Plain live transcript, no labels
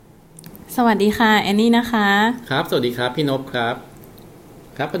สวัสดีค่ะแอนนี่นะคะครับสวัสดีครับพี่นพครับ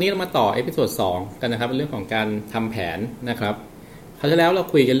ครับวันนี้เรามาต่อเอพิโซด2กันนะครับเรื่องของการทำแผนนะครับคราวที่แล้วเรา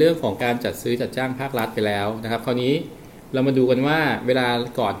คุยกันเรื่องของการจัดซื้อจัดจ้างภาครัฐไปแล้วนะครับคราวนี้เรามาดูกันว่าเวลา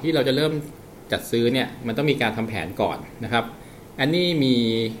ก่อนที่เราจะเริ่มจัดซื้อเนี่ยมันต้องมีการทำแผนก่อนนะครับอันนี้มี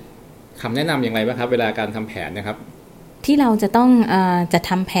คำแนะนำอย่างไรบ้างครับเวลาการทำแผนนะครับที่เราจะต้องจะ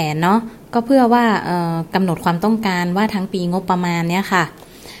ทำแผนเนาะก็เพื่อว่ากำหนดความต้องการว่าทั้งปีงบประมาณเนี้ยค่ะ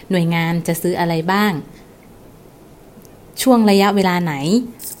หน่วยงานจะซื้ออะไรบ้างช่วงระยะเวลาไหน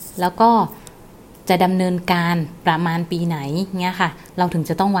แล้วก็จะดำเนินการประมาณปีไหนเงี้ยค่ะเราถึง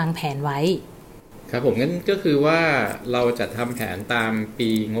จะต้องวางแผนไว้ครับผมงั้นก็คือว่าเราจะทำแผนตามปี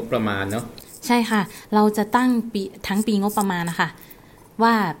งบประมาณเนาะใช่ค่ะเราจะตั้งปีทั้งปีงบประมาณนะคะ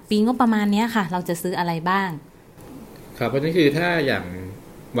ว่าปีงบประมาณเนี้ยค่ะเราจะซื้ออะไรบ้างครับเพราะนั่นคือถ้าอย่าง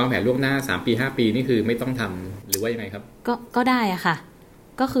วางแผนล่วงหน้า3ปี5ปีนี่คือไม่ต้องทำหรือว่ายังไงครับก็ได้อะค่ะ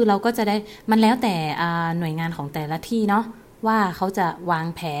ก็คือเราก็จะได้มันแล้วแต่หน่วยงานของแต่ละที่เนาะว่าเขาจะวาง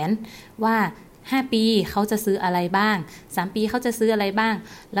แผนว่า5ปีเขาจะซื้ออะไรบ้าง3ปีเขาจะซื้ออะไรบ้าง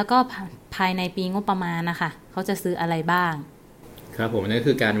แล้วก็ภายในปีงบประมาณนะคะเขาจะซื้ออะไรบ้างครับผมนั่น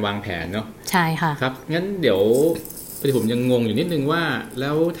คือการวางแผนเนาะใช่ค่ะครับงั้นเดี๋ยวผมยังงงอยู่นิดนึงว่าแ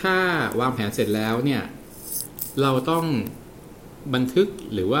ล้วถ้าวางแผนเสร็จแล้วเนี่ยเราต้องบันทึก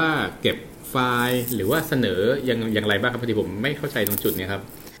หรือว่าเก็บไฟล์หรือว่าเสนออย่างไรบ้างครับพอดีผมไม่เข้าใจตรงจุดนี้ครับ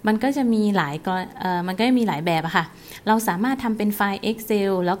มันก็จะมีหลายมันก็มีหลายแบบอะค่ะเราสามารถทำเป็นไฟล์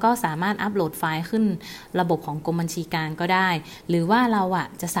Excel แล้วก็สามารถอัปโหลดไฟล์ขึ้นระบบของกรมบัญชีกลางก็ได้หรือว่าเราอะ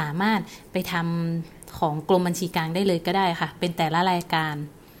จะสามารถไปทำของกรมบัญชีกลางได้เลยก็ได้ค่ะเป็นแต่ละรายการ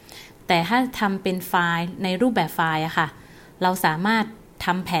แต่ถ้าทำเป็นไฟล์ในรูปแบบไฟล์อะค่ะเราสามารถท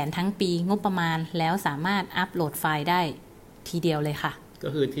ำแผนทั้งปีงบประมาณแล้วสามารถอัปโหลดไฟล์ได้ทีเดียวเลยค่ะ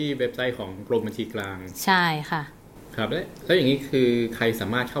ก็คือที่เว็บไซต์ของกรมบัญชีกลางใช่ค่ะครับแล้วอย่างนี้คือใครสา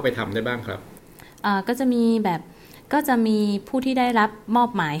มารถเข้าไปทำได้บ้างครับก็จะมีผู้ที่ได้รับมอ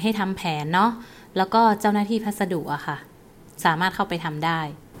บหมายให้ทำแผนเนาะแล้วก็เจ้าหน้าที่พัสดุอะค่ะสามารถเข้าไปทำได้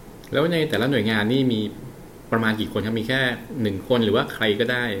แล้วในแต่ละหน่วยงานนี่มีประมาณกี่คนครับมีแค่1คนหรือว่าใครก็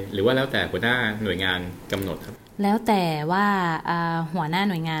ได้หรือว่าแล้วแต่หัวหน้าหน่วยงานกำหนดครับแล้วแต่ว่าหัวหน้า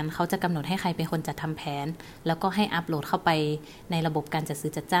หน่วยงานเขาจะกำหนดให้ใครเป็นคนจัดทำแผนแล้วก็ให้อัปโหลดเข้าไปในระบบการจัดซื้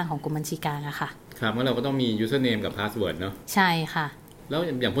อจัดจ้างของกรมบัญชีกลางอะค่ะครับงั้นเราก็ต้องมี username กับ password เนาะใช่ค่ะแล้ว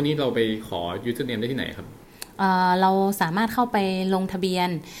อย่างพวกนี้เราไปขอ username ได้ที่ไหนครับเราสามารถเข้าไปลงทะเบียน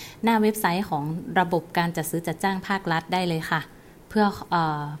หน้าเว็บไซต์ของระบบการจัดซื้อจัดจ้างภาครัฐได้เลยค่ะเ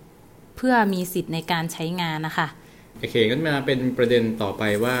พื่อมีสิทธิ์ในการใช้งานนะคะโอเคงั้นมาเป็นประเด็นต่อไป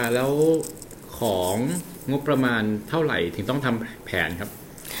ว่าแล้วของงบประมาณเท่าไหร่ถึงต้องทำแผนครับ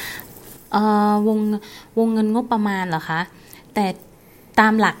วงเงินงบประมาณเหรอคะแต่ตา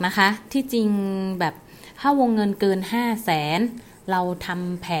มหลักนะคะที่จริงแบบถ้าวงเงินเกิน500,000เราท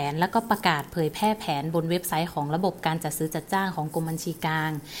ำแผนแล้วก็ประกาศเผยแพร่แผนบนเว็บไซต์ของระบบการจัดซื้อจัดจ้างของกรมบัญชีกลา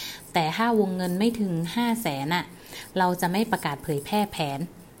งแต่ถ้าวงเงินไม่ถึง500,000น่ะเราจะไม่ประกาศเผยแพร่แผน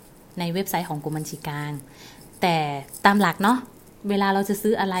ในเว็บไซต์ของกรมบัญชีกลางแต่ตามหลักเนาะเวลาเราจะ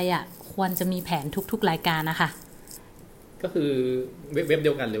ซื้ออะไรควรจะมีแผนทุกๆรายการนะคะก็คือเว็บเดี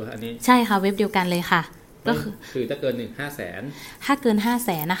ยวกันเลยวะอันนี้ใช่ค่ะเว็บเดียวกันเลยค่ะก็คือถ้าเกิน500,000ถ้าเกิน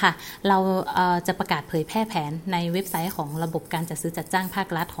500,000นะคะเราจะประกาศเผยแพร่แผนในเว็บไซต์ของระบบการจัดซื้อจัดจ้างภาค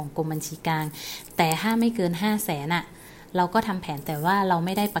รัฐของกรมบัญชีกลางแต่ถ้าไม่เกิน500,000เราก็ทำแผนแต่ว่าเราไ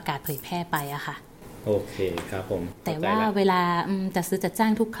ม่ได้ประกาศเผยแพร่ไปอะค่ะโอเคครับผมแต่ว่าเวลาจัดซื้อจัดจ้า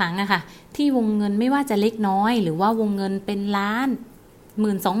งทุกครั้งอะค่ะที่วงเงินไม่ว่าจะเล็กน้อยหรือว่าวงเงินเป็นล้าน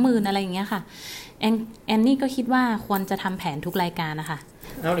10,000 20,000อะไรอย่างเงี้ยค่ะแอนนี่ก็คิดว่าควรจะทำแผนทุกรายการนะคะ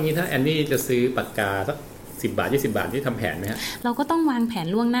เอาอย่างนี้ถ้าแอนนี่จะซื้อปากกาสัก10 บาท20 บาทที่ทำแผนไหมฮะเราก็ต้องวางแผน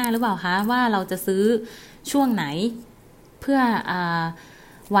ล่วงหน้าหรือเปล่าคะว่าเราจะซื้อช่วงไหนเพื่อ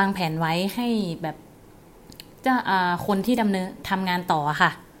วางแผนไว้ให้แบบจะคนที่ดำเนินทำงานต่อค่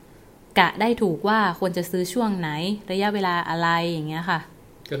ะกะได้ถูกว่าควรจะซื้อช่วงไหนระยะเวลาอะไรอย่างเงี้ยค่ะ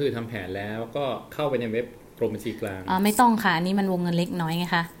ก็คือทำแผนแล้วก็เข้าไปในเว็บกรมบัญชีกลางไม่ต้องค่ะอันนี้มันวงเงินเล็กน้อยไง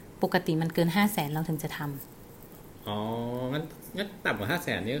คะปกติมันเกิน500,000เราถึงจะทำงั้นต่ำกว่า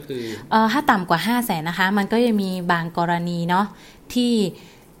500,000นี่ก็คือถ้าต่ำกว่า500,000นะคะมันก็จะมีบางกรณีเนาะ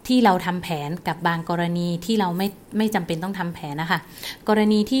ที่เราทำแผนกับบางกรณีที่เราไม่จำเป็นต้องทำแผนนะคะกร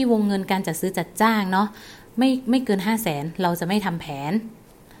ณีที่วงเงินการจัดซื้อจัดจ้างเนาะไม่เกิน500,000เราจะไม่ทำแผน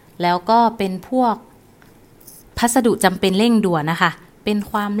แล้วก็เป็นพวกพัสดุจำเป็นเร่งด่วนนะคะเป็น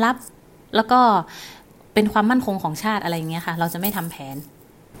ความลับแล้วก็เป็นความมั่นคงของชาติอะไรอย่างเงี้ยค่ะเราจะไม่ทำแผน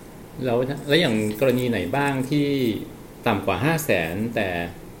แล้วอย่างกรณีไหนบ้างที่ต่ำกว่า500,000แต่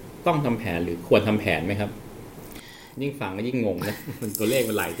ต้องทำแผนหรือควรทำแผนไหมครับยิ่งฟังก็ยิ่งงงนะมันตัวเลข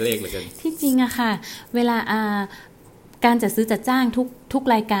มันหลายตัวเลขเหลือเกินที่จริงอะค่ะเวลาการจัดซื้อจัดจ้างทุก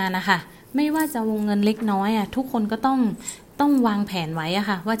รายการนะคะ ไม่ว่าจะวงเงินเล็กน้อยทุกคนก็ต้องวางแผนไว้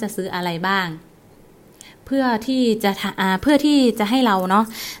ค่ะว่าจะซื้ออะไรบ้างเพื่อที่จะให้เราเนาะ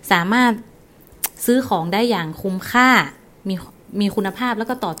สามารถซื้อของได้อย่างคุ้มค่ามีคุณภาพแล้ว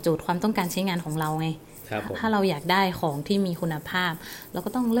ก็ตอบโจทย์ความต้องการใช้งานของเราไงถ้าเราอยากได้ของที่มีคุณภาพเราก็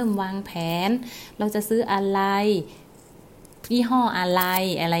ต้องเริ่มวางแผนเราจะซื้ออะไรยี่ห้ออะไ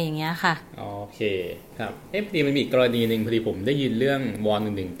รอย่างเงี้ยค่ะโอเคครับพอดีมันมีกรณีหนึ่งพอดีผมได้ยินเรื่องว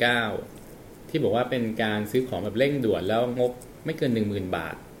119ที่บอกว่าเป็นการซื้อของแบบเร่งด่วนแล้วงบไม่เกิน 10,000 บา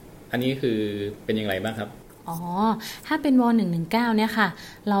ทอันนี้คือเป็นอย่างไรบ้างครับถ้าเป็นว119เนี่ยค่ะ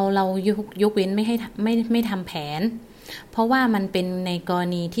เรายกเว้นไม่ทำแผนเพราะว่ามันเป็นในกร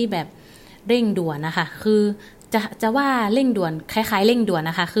ณีที่แบบเร่งด่วนนะคะคือจะว่าเร่งด่วนคล้ายๆเร่งด่วน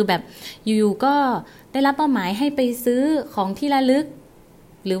นะคะคือแบบอยู่ๆก็ได้รับเป้าหมายให้ไปซื้อของที่ระลึก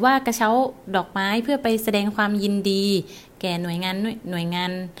หรือว่ากระเช้าดอกไม้เพื่อไปแสดงความยินดีแก่หน่วยงา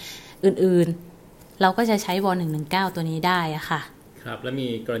นอื่นๆเราก็จะใช้ว119ตัวนี้ได้อะค่ะครับแล้วมี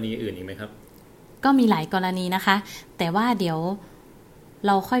กรณีอื่นอีกไหมครับก็มีหลายกรณีนะคะแต่ว่าเดี๋ยวเ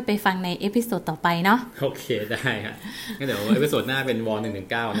ราค่อยไปฟังในเอพิโซดต่อไปเนาะโอเคได้ครับงั้นเดี๋ยวเอพิโซดหน้าเป็น119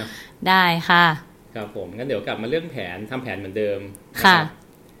เนาะได้ค่ะครับผมงั้นเดี๋ยวกลับมาเรื่องแผนทำแผนเหมือนเดิมค่ะ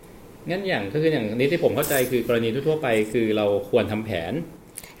งั้นอย่างนี้ที่ผมเข้าใจคือกรณีทั่วไปคือเราควรทำแผน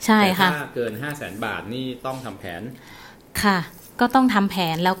ใช่ค่ะแต่ถ้าเกิน 500,000 บาทนี่ต้องทำแผนค่ะก็ต้องทำแผ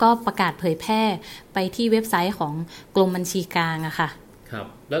นแล้วก็ประกาศเผยแพร่ไปที่เว็บไซต์ของกรมบัญชีกลางอะค่ะครับ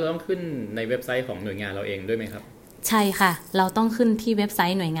แล้วเราต้องขึ้นในเว็บไซต์ของหน่วยงานเราเองด้วยไหมครับใช่ค่ะเราต้องขึ้นที่เว็บไซ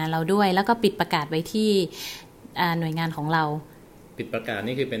ต์หน่วยงานเราด้วยแล้วก็ปิดประกาศไว้ที่หน่วยงานของเราปิดประกาศ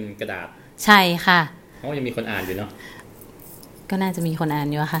นี่คือเป็นกระดาษใช่ค่ะเพราะยังมีคนอ่านอยู่เนาะก็น่าจะมีคนอ่าน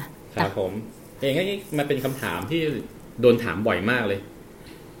อยู่ค่ะครับผมอย่างนี้มันเป็นคำถามที่โดนถามบ่อยมากเลย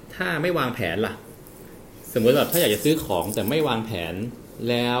ถ้าไม่วางแผนล่ะสมมติแบบถ้าอยากจะซื้อของแต่ไม่วางแผน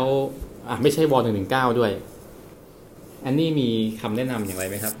แล้วไม่ใช่119ด้วยอันนี้มีคำแนะนำอย่างไร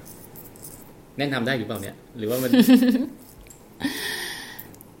ไหมครับแนะนำได้หรือเปล่าเนี่ยหรือว่ามัน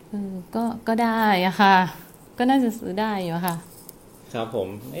ก็ได้อะค่ะก็น่าจะซื้อได้อยู่ค่ะครับผม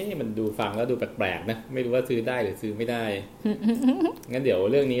มันดูฟังแล้วดูแปลกๆนะไม่รู้ว่าซื้อได้หรือซื้อไม่ได้ งั้นเดี๋ยว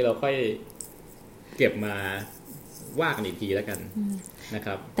เรื่องนี้เราค่อยเก็บมาว่ากันอีกทีแล้วกันนะค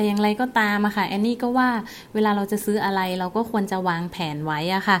รับแต่อย่างไรก็ตามอะค่ะแอนนี่ก็ว่าเวลาเราจะซื้ออะไรเราก็ควรจะวางแผนไว้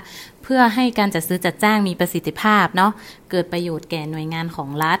อะค่ะเพื่อให้การจัดซื้อจัดจ้างมีประสิทธิภาพเนาะเกิดประโยชน์แก่หน่วยงานของ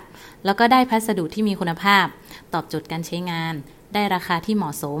รัฐแล้วก็ได้พัสดุที่มีคุณภาพตอบโจทย์การใช้งานได้ราคาที่เหมา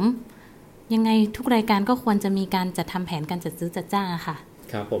ะสมยังไงทุกรายการก็ควรจะมีการจัดทำแผนการจัดซื้อจัดจ้างอะค่ะ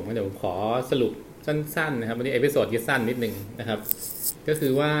ครับผมเดี๋ยวผมขอสรุปสั้นๆนะครับวันนี้เอพิโซดที่สั้นนิดนึงนะครับก็คื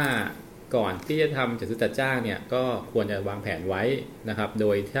อว่าก่อนที่จะทำจัดซื้อจัดจ้างเนี่ยก็ควรจะวางแผนไว้นะครับโด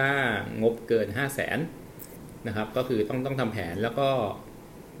ยถ้างบเกิน 500,000 นะครับก็คือต้องทำแผนแล้วก็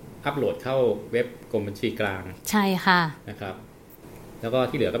อัปโหลดเข้าเว็บกรมบัญชีกลางใช่ค่ะนะครับแล้วก็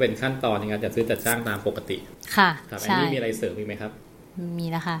ที่เหลือก็เป็นขั้นตอนในการจัดซื้อจัดจ้างตามปกติค่ะครับอันนี้มีอะไรเสริมอีกไหมครับมี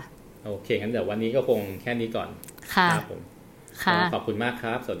แล้วค่ะโอเคงั้นเดี๋ยววันนี้ก็คงแค่นี้ก่อนค่ะครับผมขอบคุณมากค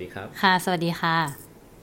รับสวัสดีครับค่ะสวัสดีค่ะ